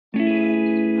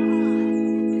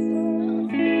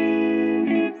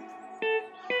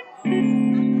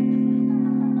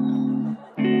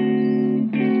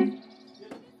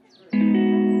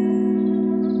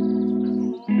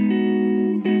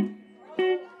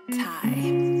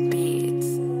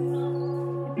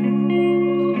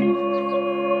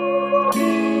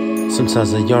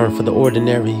Sometimes I yearn for the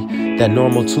ordinary, that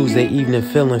normal Tuesday evening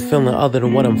feeling other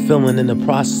than what I'm feeling in the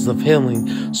process of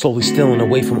healing, slowly stealing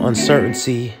away from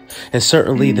uncertainty. And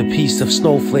certainly the peace of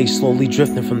snowflakes slowly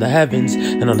drifting from the heavens.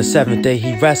 And on the seventh day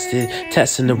he rested,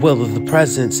 testing the will of the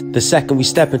presence. The second we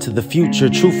step into the future,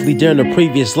 truthfully during the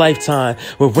previous lifetime,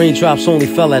 where raindrops only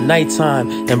fell at nighttime,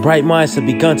 and bright minds have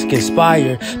begun to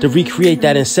conspire to recreate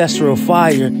that ancestral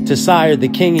fire, to sire the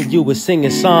king in you with singing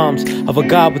psalms of a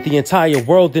God with the entire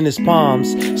world in his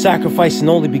palms, sacrificing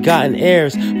only begotten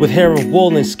heirs with hair of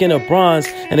wool and skin of bronze,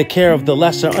 and the care of the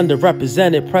lesser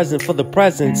underrepresented, present for the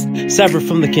presence, severed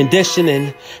from the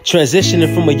conditioning,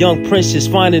 transitioning from a young prince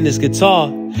just finding his guitar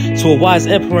to a wise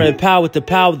emperor empowered to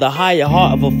power the higher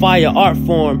heart of a fire art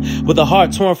form, with a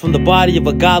heart torn from the body of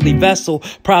a godly vessel,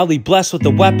 proudly blessed with a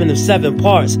weapon of 7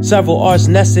 parts, several arts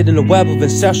nested in a web of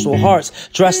ancestral hearts,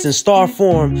 dressed in star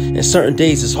form. And certain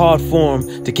days it's hard for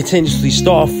him to continuously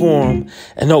star form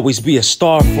and always be a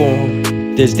star form.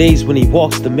 There's days when he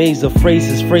walks the maze of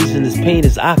phrases, phrasing his pain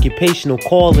as occupational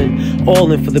calling, all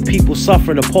in for the people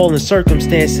suffering appalling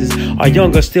circumstances. Our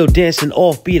young are still dancing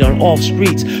offbeat on off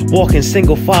streets, walking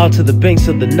single file to the banks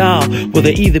of the Nile, where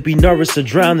they either be nourished or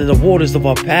drowned in the waters of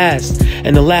our past.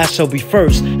 And the last shall be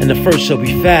first, and the first shall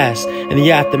be fast. In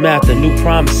the aftermath of new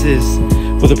promises,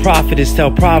 where the prophetess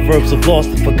tell proverbs of lost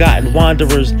and forgotten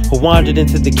wanderers who wandered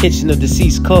into the kitchen of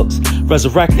deceased cooks,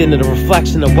 resurrecting in a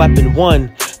reflection of weapon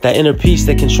 1. That inner peace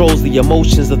that controls the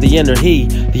emotions of the inner he,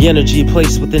 the energy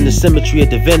placed within the symmetry of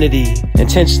divinity,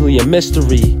 intentionally a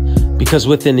mystery, because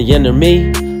within the inner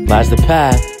me lies the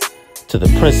path to the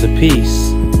Prince of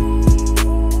Peace.